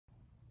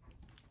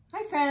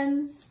Hi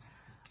friends!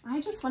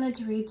 I just wanted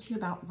to read to you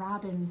about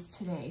robins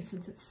today.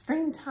 Since it's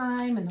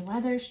springtime and the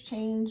weather's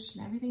changed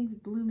and everything's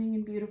blooming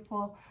and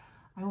beautiful,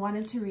 I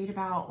wanted to read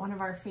about one of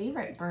our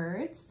favorite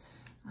birds,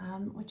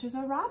 which is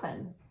a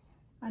robin.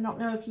 I don't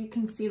know if you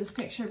can see this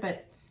picture,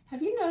 but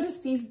have you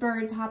noticed these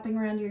birds hopping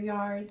around your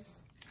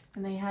yards?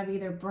 And they have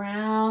either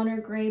brown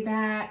or gray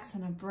backs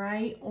and a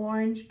bright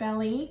orange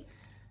belly.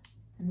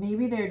 And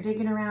maybe they're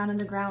digging around in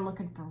the ground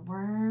looking for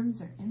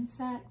worms or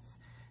insects.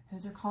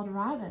 Those are called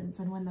robins.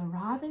 And when the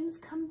robins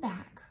come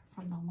back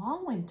from the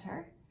long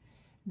winter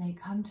and they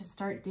come to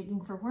start digging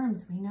for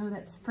worms, we know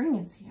that spring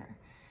is here.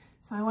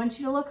 So I want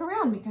you to look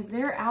around because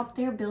they're out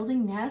there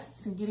building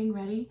nests and getting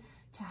ready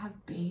to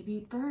have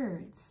baby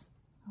birds,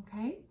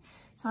 okay?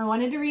 So I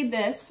wanted to read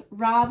this,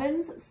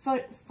 Robins,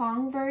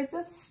 Songbirds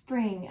of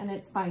Spring, and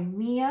it's by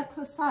Mia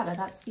Posada.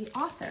 That's the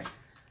author.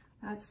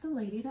 That's the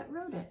lady that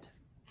wrote it.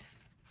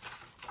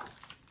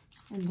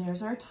 And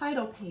there's our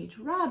title page,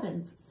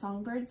 Robins,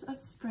 Songbirds of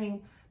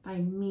Spring by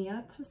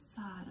Mia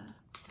Posada.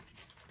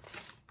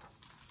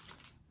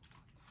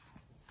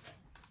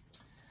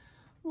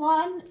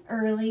 One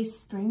early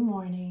spring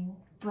morning,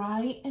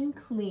 bright and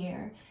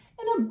clear,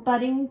 in a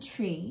budding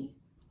tree,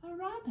 a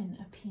robin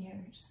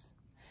appears.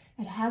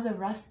 It has a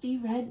rusty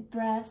red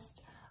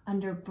breast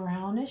under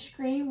brownish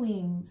gray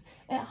wings.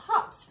 It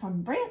hops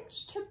from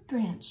branch to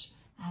branch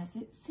as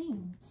it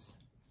sings.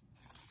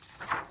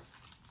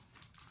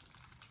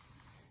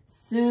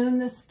 Soon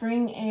the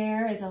spring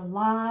air is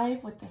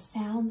alive with the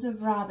sounds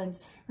of robins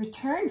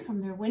returned from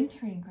their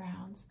wintering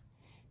grounds.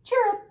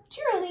 Chirrup,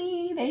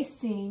 cheerily, they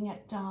sing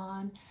at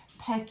dawn,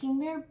 pecking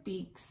their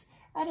beaks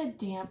at a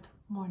damp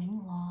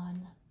morning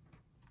lawn.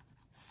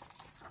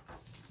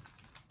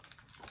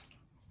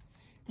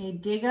 They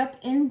dig up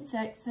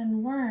insects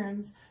and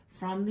worms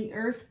from the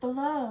earth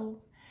below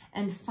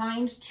and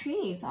find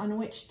trees on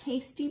which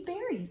tasty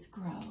berries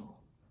grow.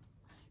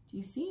 Do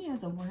you see he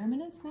has a worm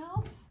in his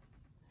mouth?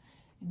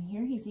 And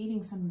here he's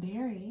eating some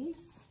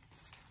berries.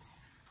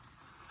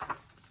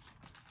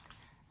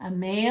 A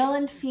male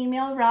and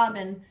female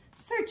robin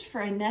search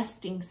for a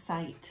nesting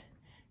site.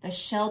 The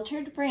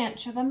sheltered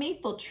branch of a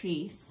maple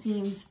tree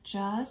seems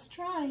just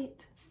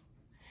right.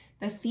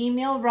 The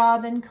female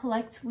robin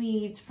collects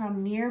weeds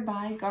from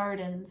nearby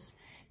gardens.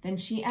 Then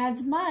she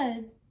adds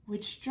mud,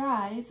 which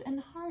dries and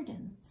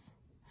hardens.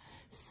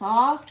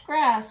 Soft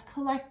grass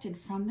collected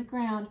from the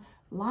ground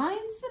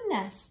lines the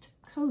nest,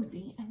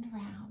 cozy and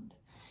round.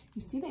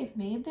 You see they've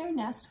made their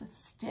nest with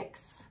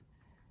sticks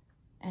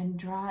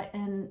and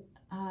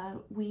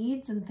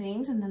weeds and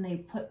things, and then they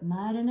put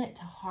mud in it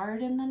to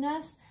harden the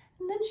nest,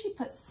 and then she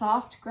puts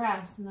soft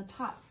grass in the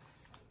top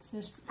so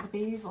the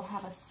babies will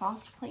have a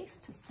soft place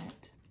to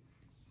sit.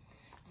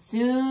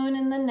 Soon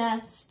in the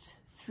nest,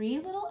 3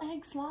 little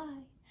eggs lie.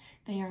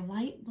 They are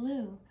light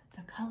blue,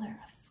 the color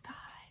of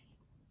sky.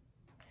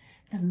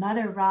 The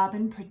mother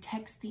robin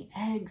protects the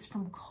eggs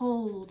from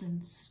cold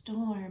and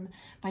storm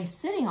by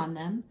sitting on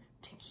them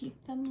to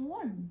keep them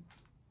warm.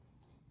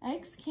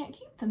 Eggs can't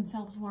keep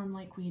themselves warm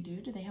like we do.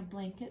 Do they have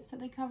blankets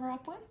that they cover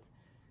up with?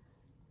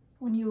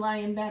 When you lie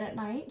in bed at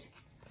night,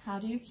 how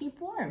do you keep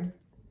warm?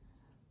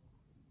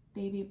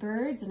 Baby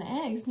birds and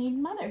eggs need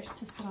mothers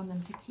to sit on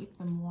them to keep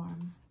them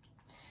warm.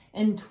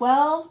 In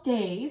 12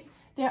 days,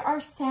 there are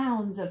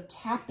sounds of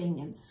tapping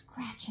and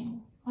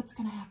scratching. What's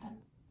going to happen?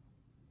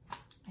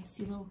 I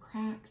see little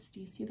cracks. Do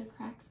you see the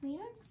cracks in the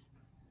eggs?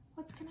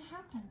 What's going to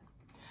happen?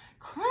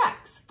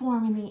 Cracks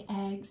form in the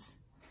eggs.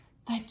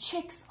 The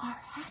chicks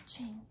are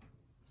hatching.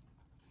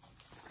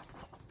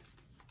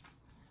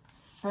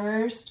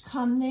 First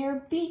come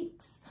their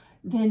beaks,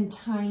 then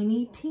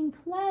tiny pink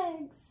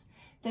legs.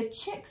 The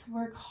chicks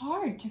work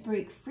hard to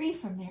break free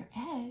from their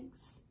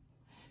eggs.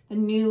 The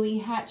newly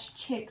hatched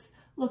chicks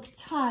look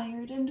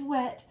tired and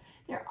wet.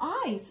 Their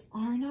eyes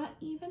are not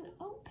even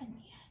open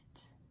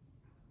yet.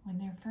 When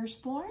they're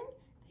first born,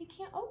 they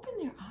can't open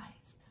their eyes.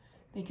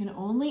 They can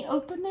only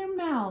open their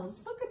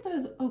mouths. Look at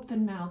those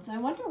open mouths. I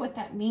wonder what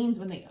that means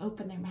when they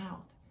open their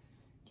mouth.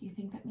 Do you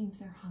think that means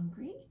they're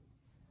hungry?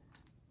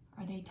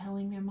 Are they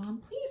telling their mom,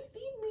 please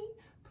feed me,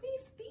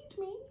 please feed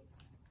me?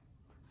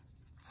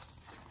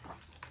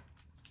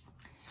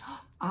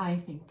 I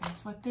think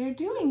that's what they're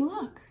doing,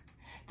 look.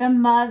 The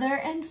mother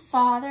and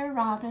father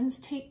robins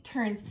take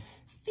turns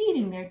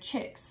feeding their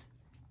chicks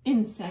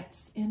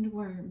insects and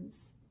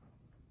worms.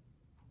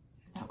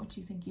 Is that what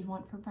you think you'd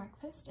want for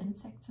breakfast,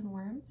 insects and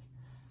worms?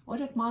 What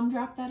if mom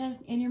dropped that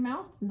in your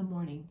mouth in the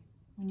morning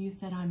when you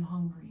said, I'm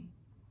hungry?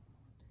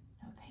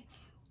 No, thank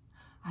you.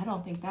 I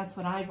don't think that's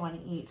what I'd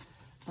want to eat,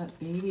 but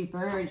baby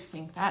birds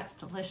think that's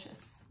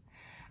delicious.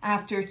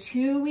 After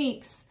 2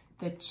 weeks,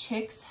 the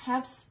chicks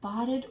have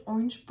spotted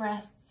orange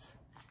breasts.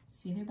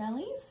 See their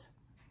bellies?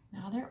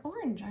 Now they're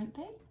orange, aren't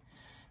they?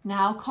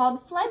 Now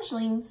called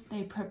fledglings,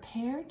 they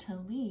prepare to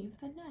leave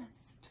the nest.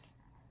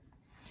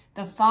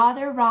 The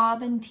father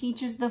robin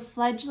teaches the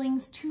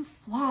fledglings to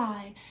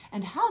fly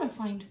and how to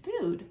find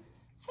food,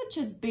 such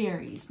as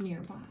berries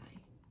nearby.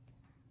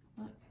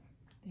 Look,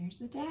 there's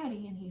the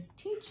daddy, and he's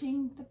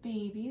teaching the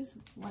babies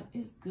what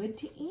is good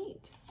to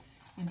eat.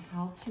 and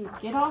how to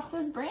get off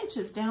those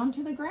branches down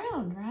to the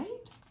ground, right?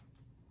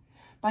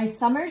 By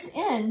summer's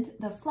end,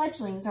 the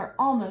fledglings are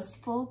almost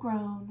full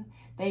grown.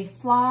 They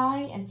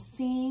fly and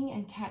sing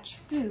and catch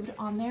food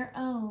on their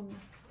own.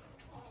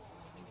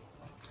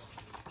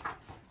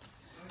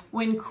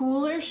 When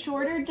cooler,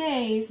 shorter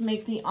days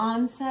make the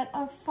onset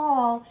of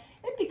fall,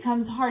 it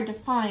becomes hard to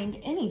find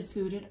any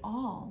food at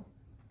all.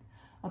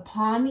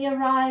 Upon the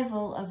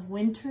arrival of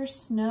winter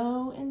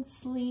snow and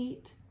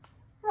sleet,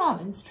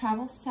 robins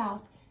travel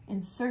south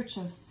in search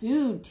of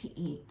food to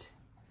eat.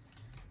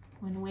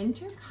 When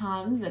winter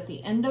comes at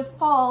the end of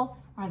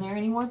fall, are there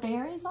any more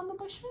berries on the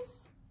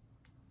bushes?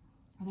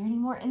 Are there any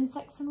more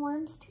insects and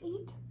worms to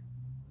eat?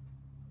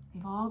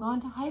 They've all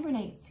gone to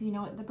hibernate, so you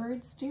know what the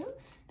birds do?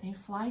 They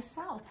fly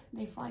south.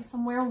 They fly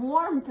somewhere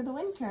warm for the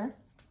winter,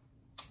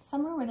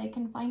 somewhere where they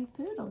can find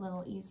food a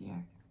little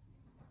easier.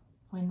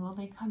 When will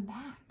they come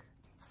back?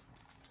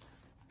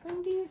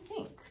 When do you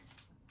think?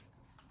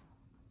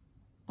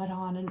 But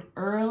on an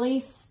early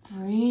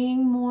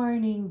spring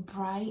morning,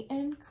 bright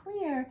and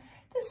clear,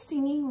 the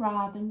singing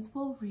robins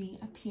will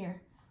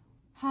reappear.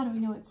 How do we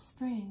know it's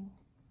spring?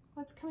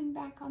 What's coming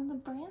back on the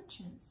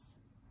branches?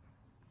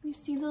 We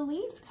see the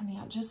leaves coming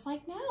out just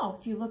like now.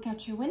 If you look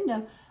out your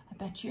window, I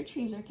bet your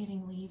trees are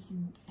getting leaves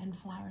and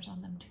flowers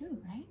on them too,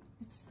 right?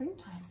 It's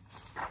springtime.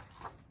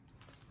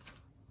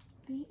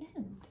 The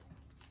end.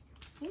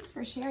 Thanks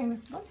for sharing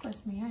this book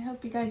with me. I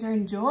hope you guys are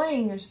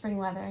enjoying your spring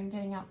weather and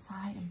getting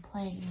outside and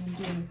playing and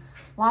doing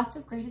lots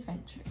of great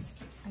adventures.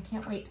 I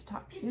can't wait to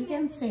talk to you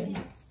again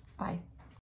soon. Bye.